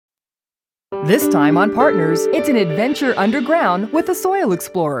This time on Partners, it's an adventure underground with the Soil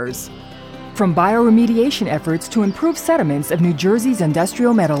Explorers. From bioremediation efforts to improve sediments of New Jersey's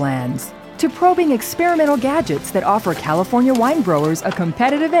industrial meadowlands, to probing experimental gadgets that offer California wine growers a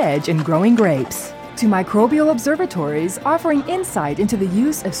competitive edge in growing grapes, to microbial observatories offering insight into the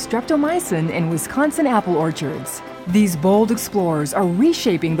use of streptomycin in Wisconsin apple orchards. These bold explorers are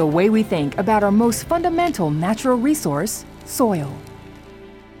reshaping the way we think about our most fundamental natural resource, soil.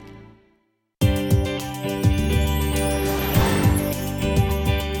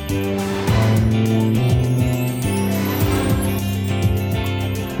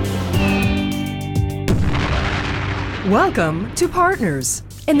 Welcome to Partners.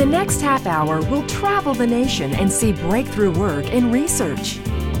 In the next half hour, we'll travel the nation and see breakthrough work in research,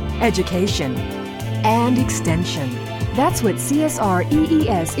 education, and extension. That's what CSR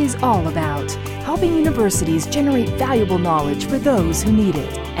EES is all about, helping universities generate valuable knowledge for those who need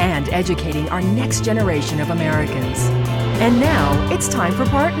it and educating our next generation of Americans. And now, it's time for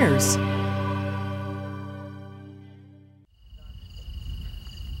Partners.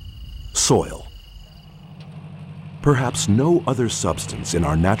 Soil. Perhaps no other substance in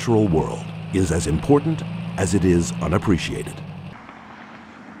our natural world is as important as it is unappreciated.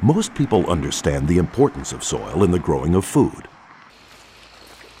 Most people understand the importance of soil in the growing of food.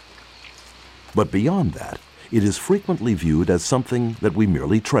 But beyond that, it is frequently viewed as something that we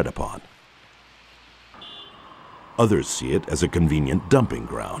merely tread upon. Others see it as a convenient dumping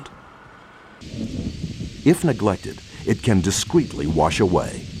ground. If neglected, it can discreetly wash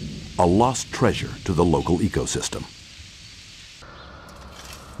away, a lost treasure to the local ecosystem.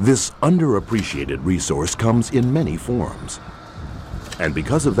 This underappreciated resource comes in many forms, and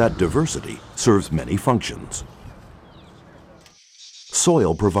because of that diversity, serves many functions.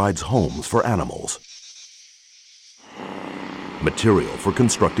 Soil provides homes for animals, material for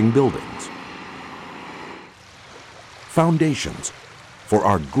constructing buildings, foundations for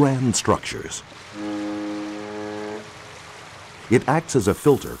our grand structures. It acts as a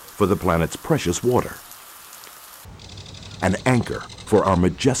filter for the planet's precious water, an anchor for our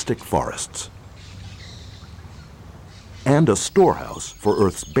majestic forests, and a storehouse for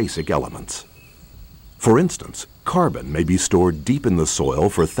Earth's basic elements. For instance, carbon may be stored deep in the soil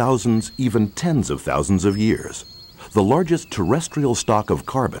for thousands, even tens of thousands of years. The largest terrestrial stock of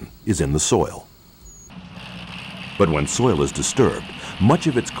carbon is in the soil. But when soil is disturbed, much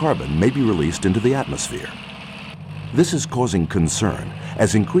of its carbon may be released into the atmosphere. This is causing concern,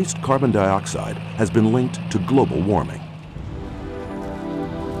 as increased carbon dioxide has been linked to global warming.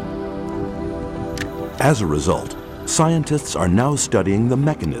 As a result, scientists are now studying the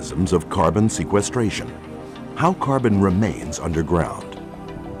mechanisms of carbon sequestration, how carbon remains underground.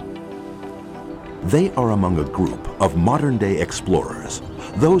 They are among a group of modern-day explorers,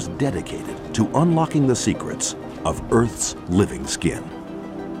 those dedicated to unlocking the secrets of Earth's living skin.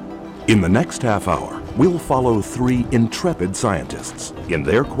 In the next half hour, we'll follow three intrepid scientists in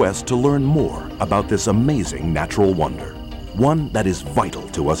their quest to learn more about this amazing natural wonder, one that is vital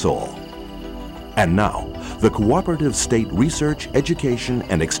to us all. And now, the Cooperative State Research, Education,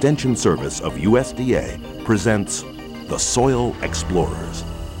 and Extension Service of USDA presents the Soil Explorers.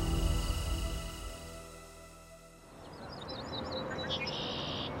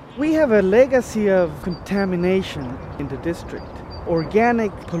 We have a legacy of contamination in the district.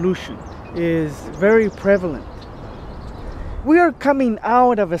 Organic pollution is very prevalent. We are coming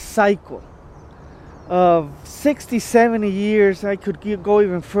out of a cycle of 60, 70 years. I could go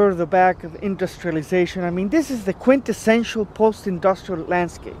even further back of industrialization. I mean, this is the quintessential post-industrial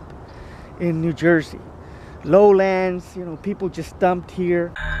landscape in New Jersey. Lowlands, people just dumped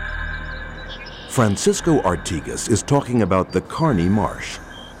here. Francisco Artigas is talking about the Kearney Marsh,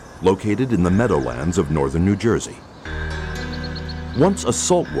 located in the Meadowlands of northern New Jersey. Once a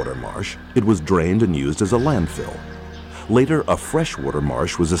saltwater marsh, it was drained and used as a landfill. Later, a freshwater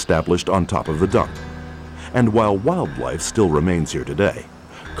marsh was established on top of the dump. And while wildlife still remains here today,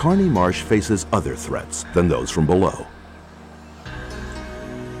 Kearney Marsh faces other threats than those from below.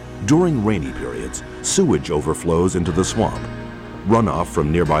 During rainy periods, sewage overflows into the swamp. Runoff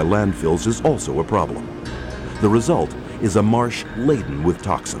from nearby landfills is also a problem. The result is a marsh laden with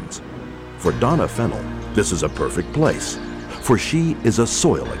toxins. For Donna Fennell, this is a perfect place, for she is a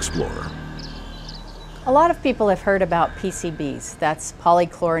soil explorer. A lot of people have heard about PCBs, that's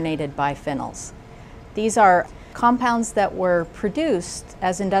polychlorinated biphenyls. These are compounds that were produced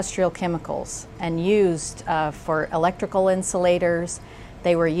as industrial chemicals and used for electrical insulators.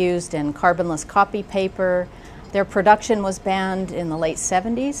 They were used in carbonless copy paper. Their production was banned in the late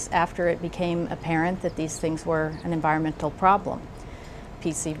 70s after it became apparent that these things were an environmental problem.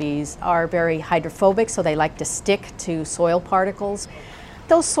 PCBs are very hydrophobic, so they like to stick to soil particles.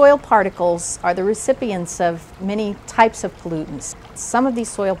 Those soil particles are the recipients of many types of pollutants. Some of these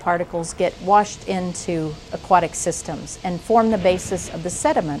soil particles get washed into aquatic systems and form the basis of the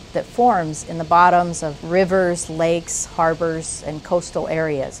sediment that forms in the bottoms of rivers, lakes, harbors, and coastal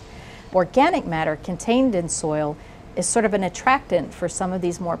areas. Organic matter contained in soil is sort of an attractant for some of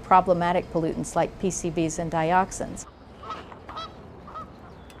these more problematic pollutants like PCBs and dioxins.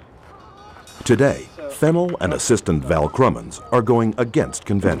 Today, Fennell and assistant Val Crummins are going against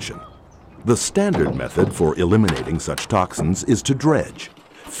convention. The standard method for eliminating such toxins is to dredge,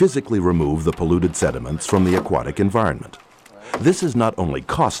 physically remove the polluted sediments from the aquatic environment. This is not only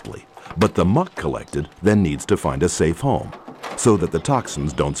costly, but the muck collected then needs to find a safe home so that the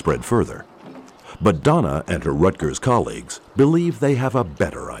toxins don't spread further. But Donna and her Rutgers colleagues believe they have a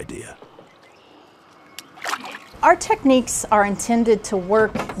better idea. Our techniques are intended to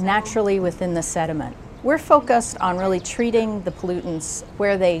work naturally within the sediment. We're focused on really treating the pollutants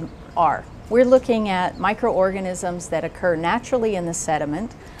where they are. We're looking at microorganisms that occur naturally in the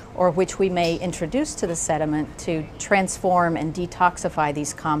sediment or which we may introduce to the sediment to transform and detoxify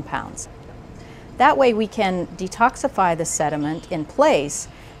these compounds. That way we can detoxify the sediment in place,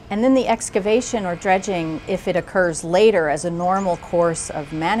 and then the excavation or dredging, if it occurs later as a normal course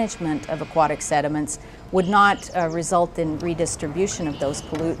of management of aquatic sediments, would not result in redistribution of those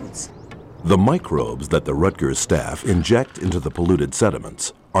pollutants. The microbes that the Rutgers staff inject into the polluted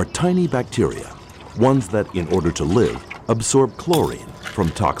sediments are tiny bacteria, ones that, in order to live, absorb chlorine from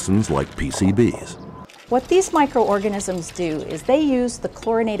toxins like PCBs. What these microorganisms do is they use the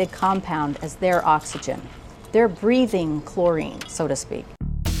chlorinated compound as their oxygen. They're breathing chlorine, so to speak.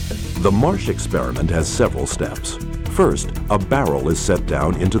 The marsh experiment has several steps. First, a barrel is set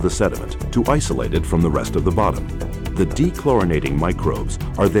down into the sediment to isolate it from the rest of the bottom. The dechlorinating microbes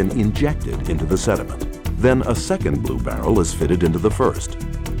are then injected into the sediment. Then a second blue barrel is fitted into the first.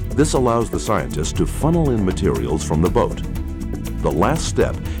 This allows the scientists to funnel in materials from the boat. The last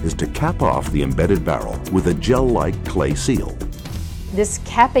step is to cap off the embedded barrel with a gel-like clay seal. This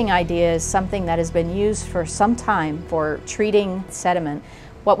capping idea is something that has been used for some time for treating sediment.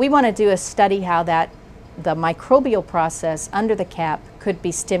 What we want to do is study how the microbial process under the cap could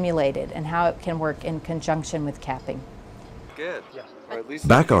be stimulated and how it can work in conjunction with capping. Good. Yeah. Or at least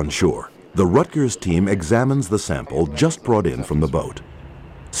Back on shore, the Rutgers team examines the sample just brought in from the boat.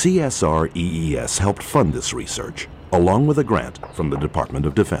 CSR-EES helped fund this research, along with a grant from the Department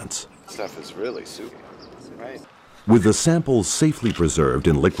of Defense. stuff is really super. Right. With the samples safely preserved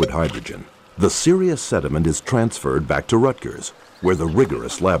in liquid hydrogen, the serious sediment is transferred back to Rutgers, where the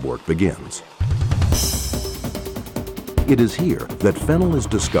rigorous lab work begins. It is here that Fennell is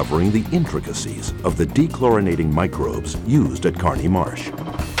discovering the intricacies of the dechlorinating microbes used at Kearney Marsh.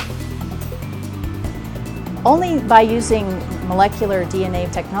 Only by using molecular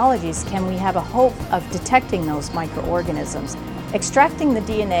DNA technologies can we have a hope of detecting those microorganisms. Extracting the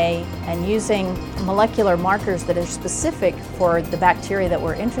DNA and using molecular markers that are specific for the bacteria that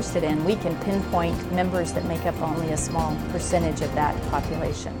we're interested in, we can pinpoint members that make up only a small percentage of that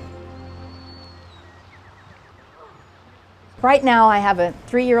population. Right now I have a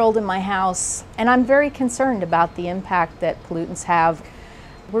 3-year-old in my house, and I'm very concerned about the impact that pollutants have.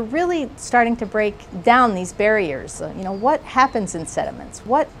 We're really starting to break down these barriers. What happens in sediments?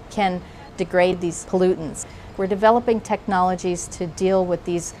 What can degrade these pollutants? We're developing technologies to deal with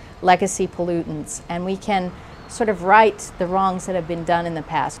these legacy pollutants, and we can sort of right the wrongs that have been done in the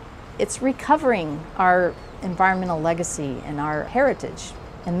past. It's recovering our environmental legacy and our heritage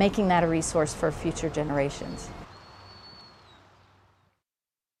and making that a resource for future generations.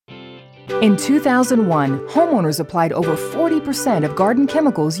 In 2001, homeowners applied over 40% of garden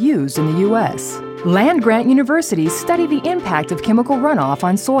chemicals used in the U.S. Land-grant universities study the impact of chemical runoff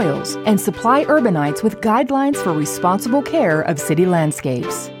on soils and supply urbanites with guidelines for responsible care of city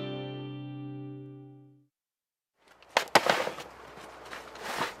landscapes.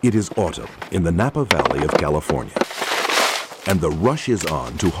 It is autumn in the Napa Valley of California, and the rush is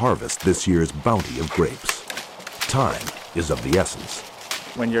on to harvest this year's bounty of grapes. Time is of the essence.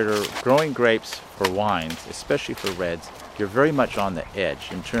 When you're growing grapes for wines, especially for reds, you're very much on the edge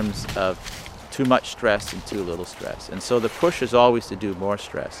in terms of too much stress and too little stress. And so the push is always to do more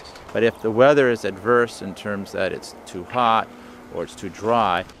stress. But if the weather is adverse in terms that it's too hot or it's too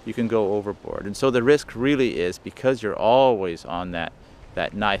dry, you can go overboard. And so the risk really is, because you're always on that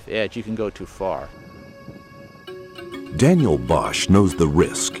knife edge, you can go too far. Daniel Bosch knows the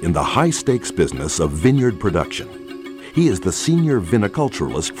risk in the high-stakes business of vineyard production. He is the senior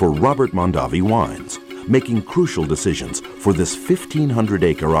viniculturalist for Robert Mondavi Wines, making crucial decisions for this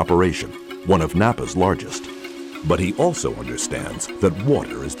 1,500-acre operation, one of Napa's largest. But he also understands that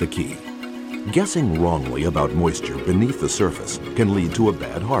water is the key. Guessing wrongly about moisture beneath the surface can lead to a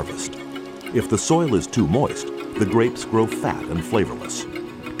bad harvest. If the soil is too moist, the grapes grow fat and flavorless.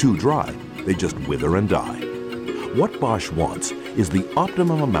 Too dry, they just wither and die. What Bosch wants is the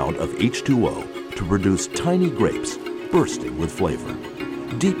optimum amount of H2O to produce tiny grapes bursting with flavor.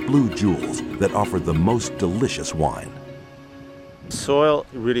 Deep blue jewels that offer the most delicious wine. Soil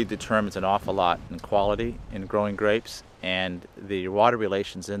really determines an awful lot in quality in growing grapes, and the water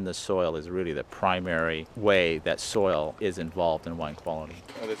relations in the soil is really the primary way that soil is involved in wine quality.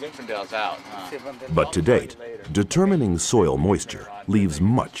 Oh, the Zinfandel's out, huh? But to date, determining soil moisture leaves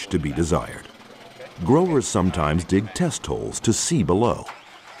much to be desired. Growers sometimes dig test holes to see below.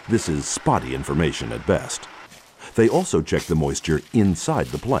 This is spotty information at best. They also check the moisture inside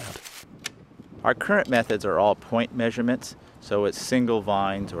the plant. Our current methods are all point measurements, so it's single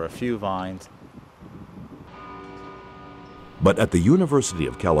vines or a few vines. But at the University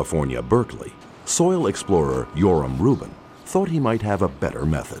of California, Berkeley, soil explorer Yoram Rubin thought he might have a better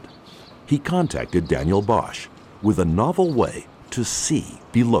method. He contacted Daniel Bosch with a novel way to see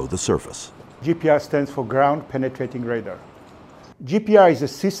below the surface. GPR stands for Ground Penetrating Radar. GPR is a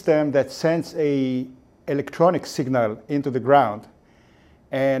system that sends an electronic signal into the ground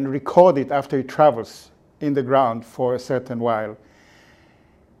and record it after it travels in the ground for a certain while.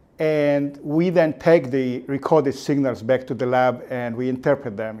 And we then take the recorded signals back to the lab and we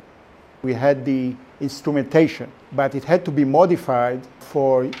interpret them. We had the instrumentation, but it had to be modified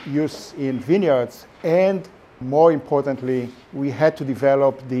for use in vineyards, and more importantly, we had to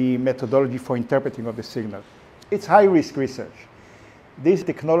develop the methodology for interpreting of the signal. It's high-risk research. This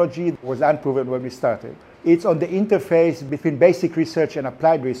technology was unproven when we started. It's on the interface between basic research and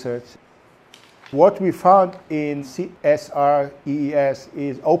applied research. What we found in CSREES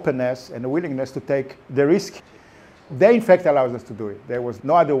is openness and a willingness to take the risk. They, in fact, allows us to do it. There was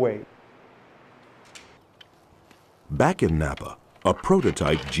no other way. Back in Napa, a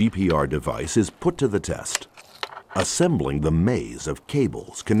prototype GPR device is put to the test. Assembling the maze of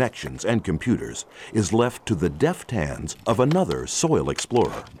cables, connections, and computers is left to the deft hands of another soil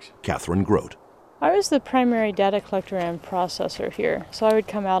explorer, Catherine Grote. I was the primary data collector and processor here, so I would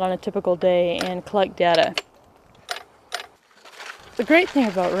come out on a typical day and collect data. The great thing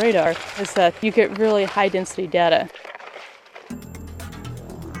about radar is that you get really high-density data.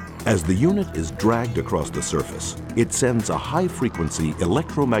 As the unit is dragged across the surface, it sends a high-frequency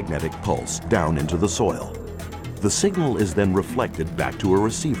electromagnetic pulse down into the soil. The signal is then reflected back to a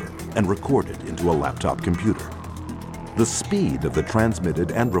receiver and recorded into a laptop computer. The speed of the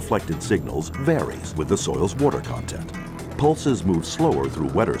transmitted and reflected signals varies with the soil's water content. Pulses move slower through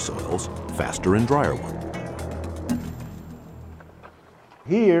wetter soils, faster in drier ones.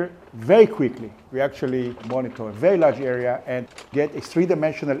 Here, very quickly, we actually monitor a very large area and get a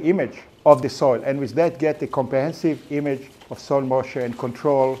three-dimensional image of the soil, and with that get a comprehensive image of soil moisture and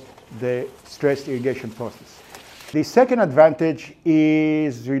control the stress irrigation process. The second advantage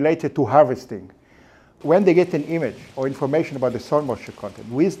is related to harvesting. When they get an image or information about the soil moisture content,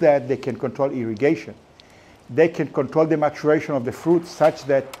 with that they can control irrigation. They can control the maturation of the fruit such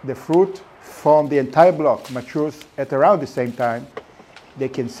that the fruit from the entire block matures at around the same time. They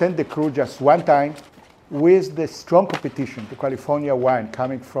can send the crew just one time. With the strong competition, the California wine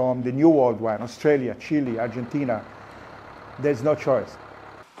coming from the New World wine, Australia, Chile, Argentina, there's no choice.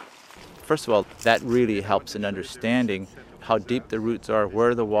 First of all, that really helps in understanding how deep the roots are,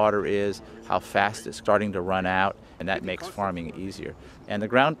 where the water is, how fast it's starting to run out, and that makes farming easier. And the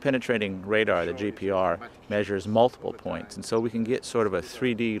ground penetrating radar, the GPR, measures multiple points, and so we can get sort of a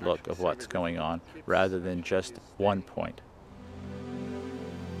 3D look of what's going on rather than just one point.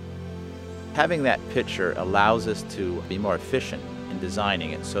 Having that picture allows us to be more efficient in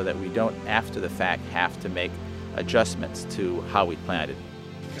designing it so that we don't, after the fact, have to make adjustments to how we planted.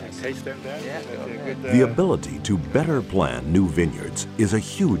 Taste them there? Yeah. The ability to better plan new vineyards is a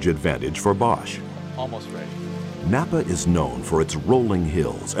huge advantage for Bosch. Almost ready. Napa is known for its rolling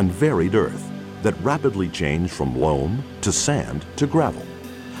hills and varied earth that rapidly change from loam to sand to gravel.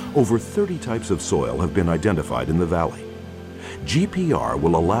 Over 30 types of soil have been identified in the valley. GPR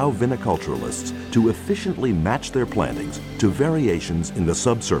will allow viniculturalists to efficiently match their plantings to variations in the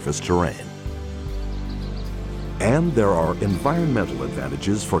subsurface terrain. And there are environmental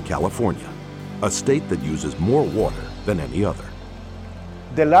advantages for California, a state that uses more water than any other.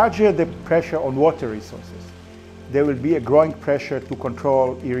 The larger the pressure on water resources, there will be a growing pressure to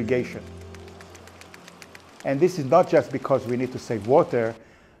control irrigation. And this is not just because we need to save water,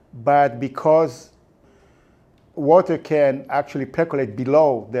 but because water can actually percolate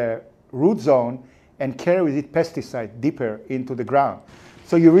below the root zone and carry with it pesticide deeper into the ground.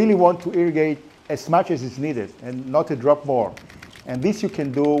 So you really want to irrigate as much as is needed and not a drop more. And this you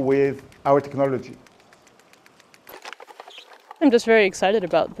can do with our technology. I'm just very excited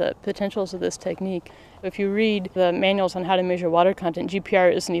about the potentials of this technique. If you read the manuals on how to measure water content,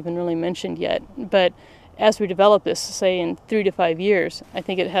 GPR isn't even really mentioned yet. But as we develop this, say in 3 to 5 years, I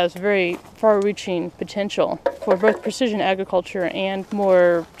think it has very far-reaching potential for both precision agriculture and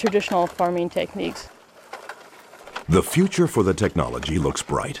more traditional farming techniques. The future for the technology looks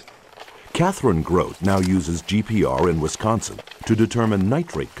bright. Catherine Grote now uses GPR in Wisconsin to determine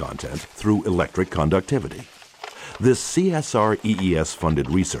nitrate content through electric conductivity. This CSR-EES-funded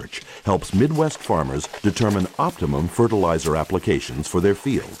research helps Midwest farmers determine optimum fertilizer applications for their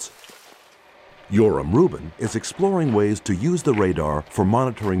fields. Yoram Rubin is exploring ways to use the radar for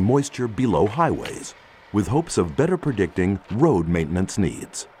monitoring moisture below highways, with hopes of better predicting road maintenance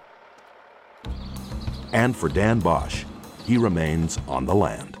needs. And for Dan Bosch, he remains on the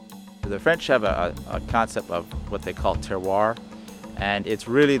land. The French have a concept of what they call terroir, and it's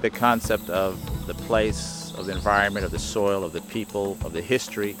really the concept of the place, of the environment, of the soil, of the people, of the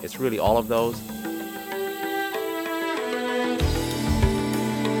history. It's really all of those.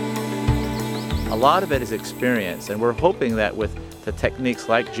 A lot of it is experience, and we're hoping that with the techniques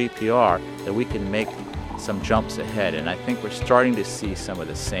like GPR that we can make some jumps ahead, and I think we're starting to see some of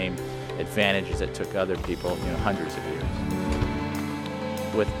the same advantages that took other people, hundreds of years.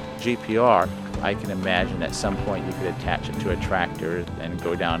 With GPR, I can imagine at some point you could attach it to a tractor and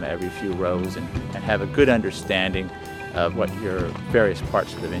go down every few rows and have a good understanding of what your various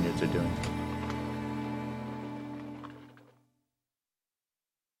parts of the vineyards are doing.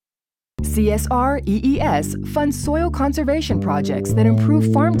 CSR-EES funds soil conservation projects that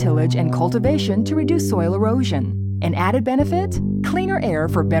improve farm tillage and cultivation to reduce soil erosion. An added benefit? Cleaner air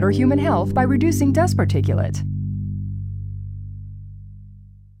for better human health by reducing dust particulate.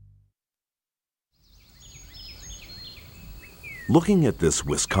 Looking at this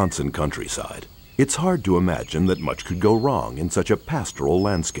Wisconsin countryside, it's hard to imagine that much could go wrong in such a pastoral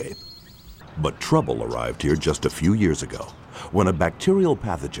landscape. But trouble arrived here just a few years ago when a bacterial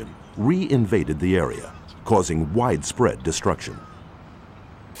pathogen re-invaded the area, causing widespread destruction.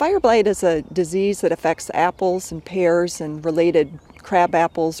 Fire blight is a disease that affects apples and pears and related crab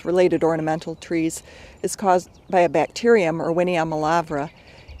apples, related ornamental trees. It's caused by a bacterium, Erwinia malavra,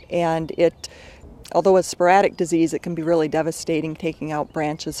 and although a sporadic disease, it can be really devastating, taking out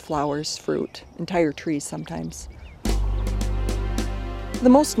branches, flowers, fruit, entire trees sometimes. The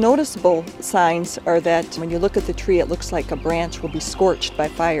most noticeable signs are that when you look at the tree, it looks like a branch will be scorched by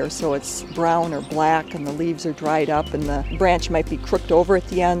fire, so it's brown or black and the leaves are dried up and the branch might be crooked over at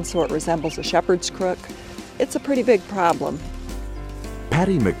the end so it resembles a shepherd's crook. It's a pretty big problem.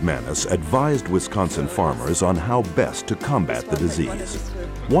 Patty McManus advised Wisconsin farmers on how best to combat the disease.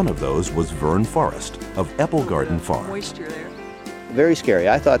 One of those was Vern Forrest of Apple Garden Farm. Very scary.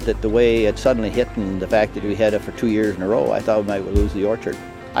 I thought that the way it suddenly hit and the fact that we had it for 2 years in a row, I thought we might lose the orchard.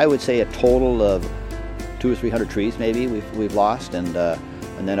 I would say a total of 200 or 300 trees maybe we've lost, and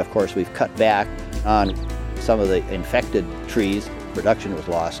then of course we've cut back on some of the infected trees. Production was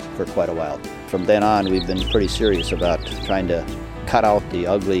lost for quite a while. From then on, we've been pretty serious about trying to cut out the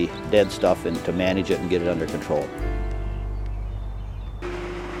ugly dead stuff and to manage it and get it under control.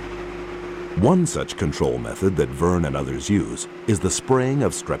 One such control method that Vern and others use is the spraying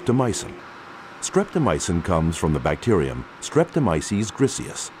of streptomycin. Streptomycin comes from the bacterium Streptomyces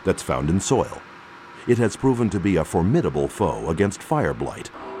griseus that's found in soil. It has proven to be a formidable foe against fire blight.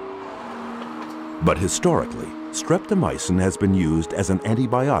 But historically, streptomycin has been used as an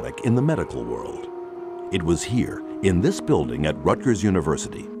antibiotic in the medical world. It was here, in this building at Rutgers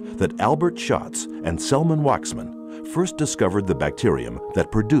University, that Albert Schatz and Selman Waxman first discovered the bacterium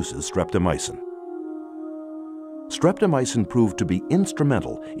that produces streptomycin. Streptomycin proved to be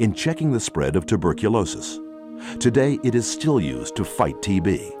instrumental in checking the spread of tuberculosis. Today, it is still used to fight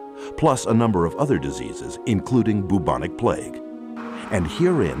TB, plus a number of other diseases, including bubonic plague. And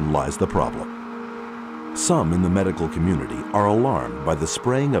herein lies the problem. Some in the medical community are alarmed by the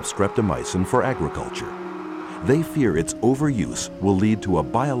spraying of streptomycin for agriculture. They fear its overuse will lead to a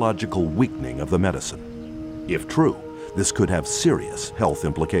biological weakening of the medicine. If true, this could have serious health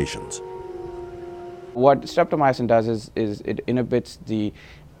implications. What streptomycin does is it inhibits the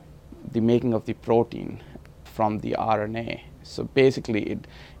making of the protein from the RNA. So basically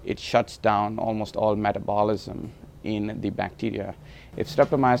it shuts down almost all metabolism in the bacteria. If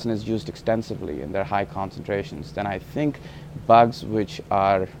streptomycin is used extensively and there are high concentrations, then I think bugs which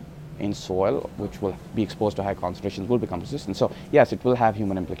are in soil, which will be exposed to high concentrations, will become resistant. So yes, it will have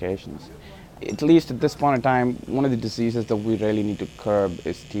human implications. At least at this point in time, one of the diseases that we really need to curb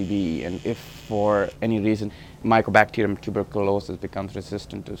is TB. And if for any reason Mycobacterium tuberculosis becomes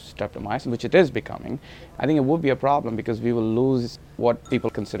resistant to streptomycin, which it is becoming, I think it would be a problem because we will lose what people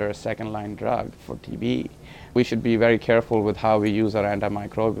consider a second-line drug for TB. We should be very careful with how we use our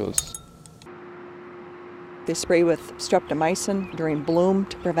antimicrobials. They spray with streptomycin during bloom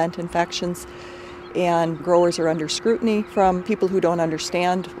to prevent infections, and growers are under scrutiny from people who don't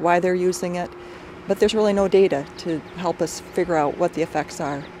understand why they're using it. But there's really no data to help us figure out what the effects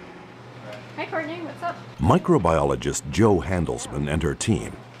are. Hi Courtney, what's up? Microbiologist Jo Handelsman and her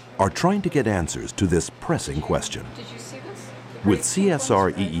team are trying to get answers to this pressing question. Did you see this? With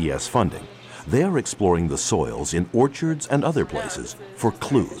CSR EES funding, they are exploring the soils in orchards and other places for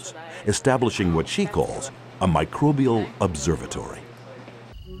clues, establishing what she calls a microbial observatory.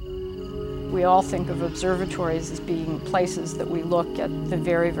 We all think of observatories as being places that we look at the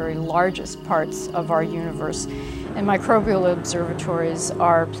very, very largest parts of our universe. And microbial observatories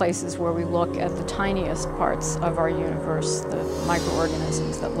are places where we look at the tiniest parts of our universe, the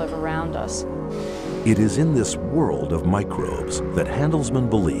microorganisms that live around us. It is in this world of microbes that Handelsman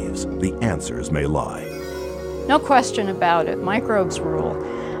believes the answers may lie. No question about it, microbes rule.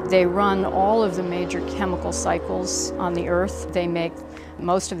 They run all of the major chemical cycles on the earth. They make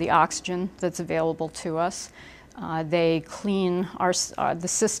most of the oxygen that's available to us. They clean the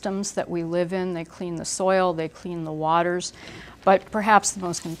systems that we live in. They clean the soil, they clean the waters. But perhaps the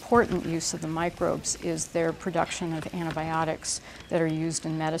most important use of the microbes is their production of antibiotics that are used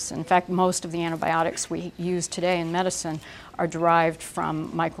in medicine. In fact, most of the antibiotics we use today in medicine are derived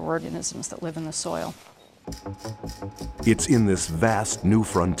from microorganisms that live in the soil. It's in this vast new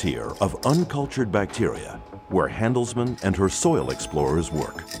frontier of uncultured bacteria where Handelsman and her soil explorers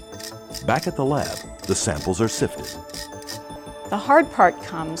work. Back at the lab, the samples are sifted. The hard part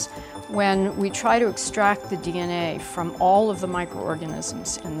comes when we try to extract the DNA from all of the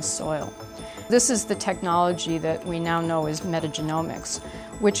microorganisms in the soil. This is the technology that we now know as metagenomics,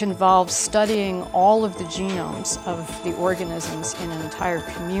 which involves studying all of the genomes of the organisms in an entire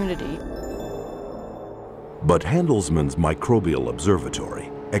community. But Handelsman's Microbial Observatory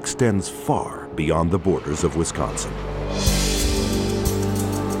extends far beyond the borders of Wisconsin.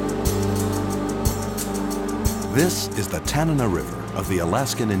 This is the Tanana River of the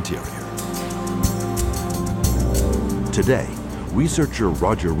Alaskan interior. Today, researcher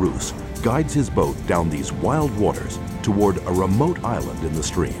Roger Roos guides his boat down these wild waters toward a remote island in the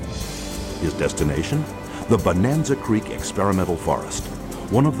stream. His destination? The Bonanza Creek Experimental Forest,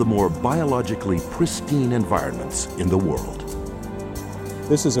 one of the more biologically pristine environments in the world.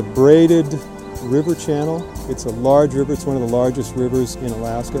 This is a braided river channel. It's a large river. It's one of the largest rivers in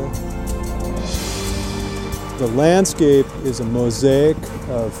Alaska. The landscape is a mosaic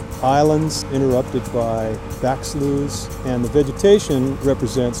of islands interrupted by backsloughs, and the vegetation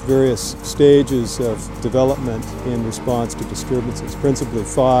represents various stages of development in response to disturbances, principally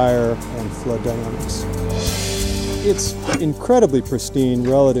fire and flood dynamics. It's incredibly pristine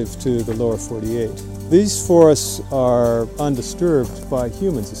relative to the lower 48. These forests are undisturbed by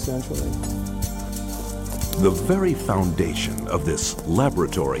humans, essentially. The very foundation of this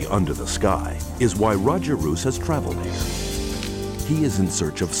laboratory under the sky is why Roger Roos has traveled here. He is in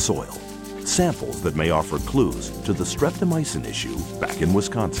search of soil, samples that may offer clues to the streptomycin issue back in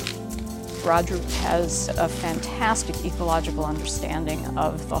Wisconsin. Roger has a fantastic ecological understanding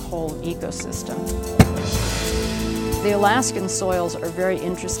of the whole ecosystem. The Alaskan soils are very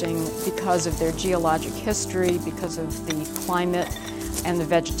interesting because of their geologic history, because of the climate and the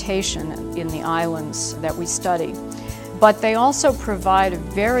vegetation in the islands that we study. But they also provide a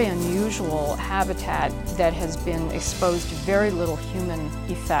very unusual habitat that has been exposed to very little human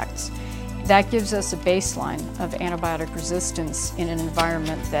effects. That gives us a baseline of antibiotic resistance in an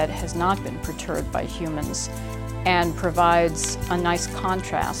environment that has not been perturbed by humans and provides a nice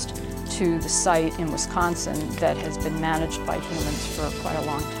contrast to the site in Wisconsin that has been managed by humans for quite a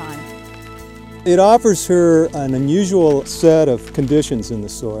long time. It offers her an unusual set of conditions in the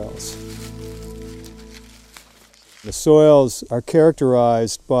soils. The soils are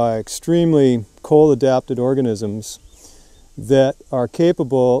characterized by extremely cold-adapted organisms that are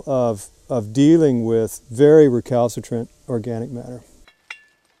capable of dealing with very recalcitrant organic matter.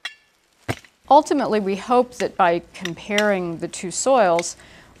 Ultimately, we hope that by comparing the two soils,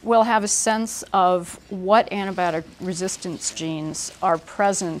 we'll have a sense of what antibiotic resistance genes are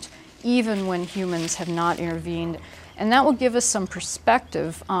present even when humans have not intervened. And that will give us some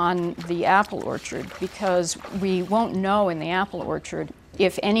perspective on the apple orchard, because we won't know in the apple orchard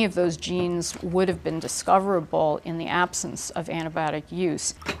if any of those genes would have been discoverable in the absence of antibiotic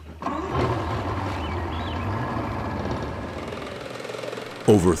use.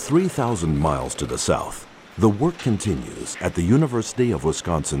 Over 3,000 miles to the south, the work continues at the University of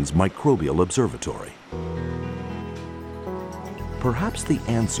Wisconsin's Microbial Observatory. Perhaps the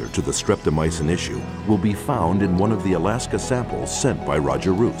answer to the streptomycin issue will be found in one of the Alaska samples sent by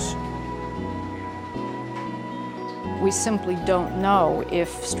Roger Roos. We simply don't know if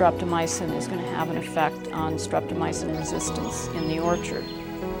streptomycin is going to have an effect on streptomycin resistance in the orchard.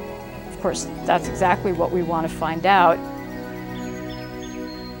 Of course, that's exactly what we want to find out.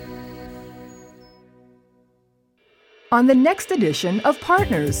 On the next edition of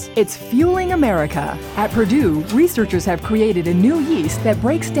Partners, it's Fueling America. At Purdue, researchers have created a new yeast that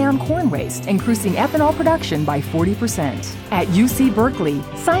breaks down corn waste, increasing ethanol production by 40%. At UC-Berkeley,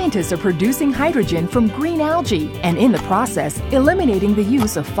 scientists are producing hydrogen from green algae and, in the process, eliminating the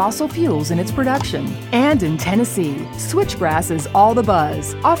use of fossil fuels in its production. And in Tennessee, switchgrass is all the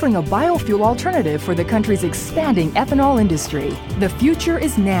buzz, offering a biofuel alternative for the country's expanding ethanol industry. The future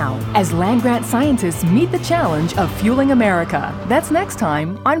is now, as land-grant scientists meet the challenge of fueling America. That's next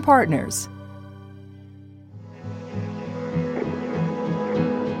time on Partners.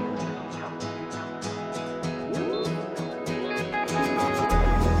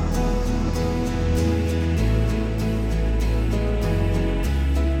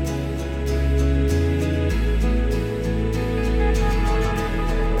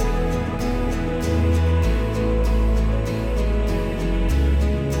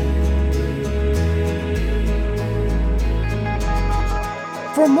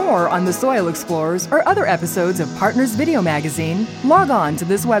 For more on the Soil Explorers or other episodes of Partners Video Magazine, log on to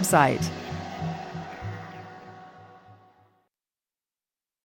this website.